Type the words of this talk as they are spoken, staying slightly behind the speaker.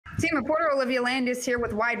Team reporter Olivia Landis here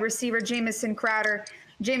with wide receiver Jamison Crowder.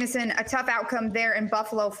 Jamison, a tough outcome there in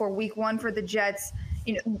Buffalo for week 1 for the Jets.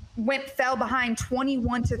 Fell behind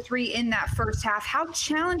 21-3 in that first half. How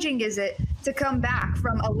challenging is it to come back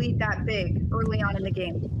from a lead that big early on in the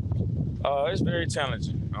game? It's very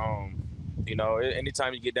challenging.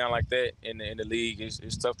 Anytime you get down like that in the league,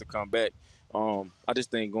 it's tough to come back. I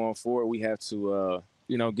just think going forward, we have to,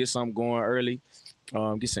 get something going early,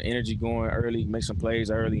 get some energy going early, make some plays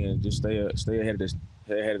early, and just stay ahead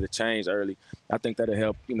of the chains early. I think that'll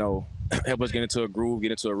help, help us get into a groove,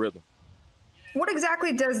 get into a rhythm. What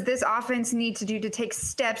exactly does this offense need to do to take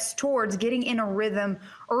steps towards getting in a rhythm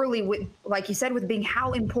early with, like you said, with being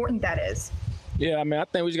how important that is? Yeah, I mean, I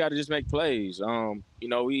think we just got to just make plays.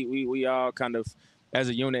 We all kind of, as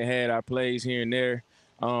a unit, had our plays here and there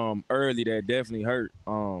early that definitely hurt.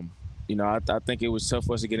 I think it was tough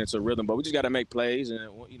for us to get into a rhythm, but we just got to make plays. And,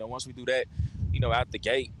 once we do that, out the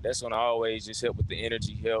gate, that's going to always just help with the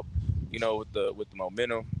energy, help, with the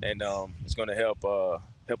momentum, and it's going to help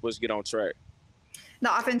us get on track.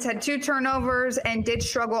 The offense had 2 turnovers and did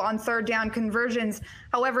struggle on third down conversions.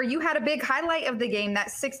 However, you had a big highlight of the game, that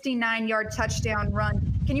 69-yard touchdown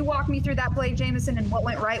run. Can you walk me through that play, Jamison, and what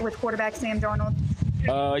went right with quarterback Sam Darnold?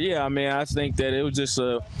 Yeah, I mean, I think that it was just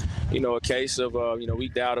a case of we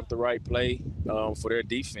dialed up the right play for their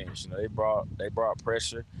defense. They brought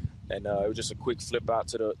pressure, and it was just a quick flip out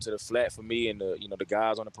to the flat for me, and the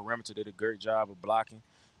guys on the perimeter did a great job of blocking.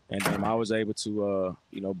 And I was able to,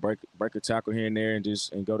 break a tackle here and there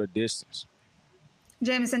and go the distance.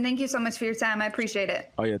 Jamison, thank you so much for your time. I appreciate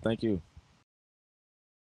it. Oh, yeah, thank you.